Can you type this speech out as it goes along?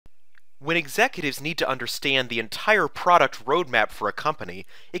When executives need to understand the entire product roadmap for a company,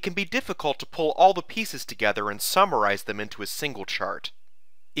 it can be difficult to pull all the pieces together and summarize them into a single chart.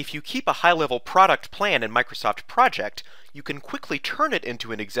 If you keep a high-level product plan in Microsoft Project, you can quickly turn it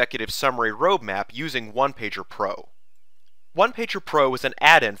into an executive summary roadmap using OnePager Pro. OnePager Pro is an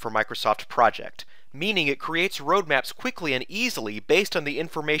add-in for Microsoft Project, meaning it creates roadmaps quickly and easily based on the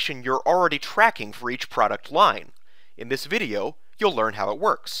information you're already tracking for each product line. In this video, you'll learn how it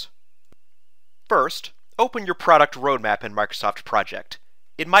works. First, open your product roadmap in Microsoft Project.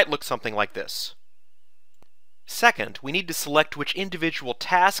 It might look something like this. Second, we need to select which individual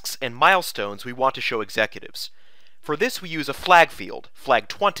tasks and milestones we want to show executives. For this, we use a flag field, flag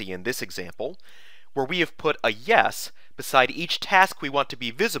 20 in this example, where we have put a yes beside each task we want to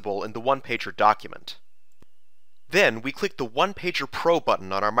be visible in the OnePager document. Then, we click the OnePager Pro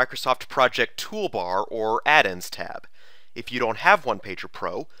button on our Microsoft Project toolbar or Add-ins tab. If you don't have OnePager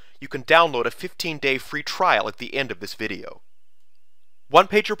Pro, you can download a 15-day free trial at the end of this video.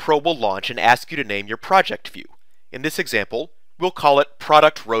 OnePager Pro will launch and ask you to name your project view. In this example, we'll call it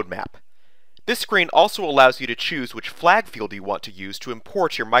Product Roadmap. This screen also allows you to choose which flag field you want to use to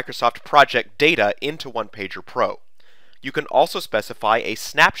import your Microsoft Project data into OnePager Pro. You can also specify a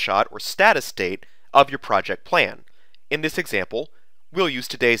snapshot or status date of your project plan. In this example, we'll use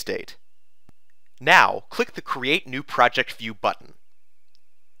today's date. Now, click the Create New Project View button.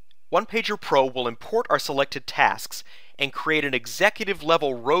 OnePager Pro will import our selected tasks and create an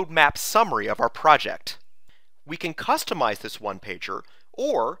executive-level roadmap summary of our project. We can customize this OnePager,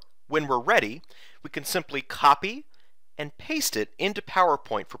 or, when we're ready, we can simply copy and paste it into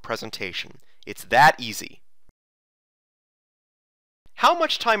PowerPoint for presentation. It's that easy. How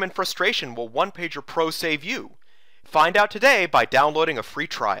much time and frustration will OnePager Pro save you? Find out today by downloading a free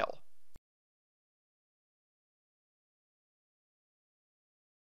trial.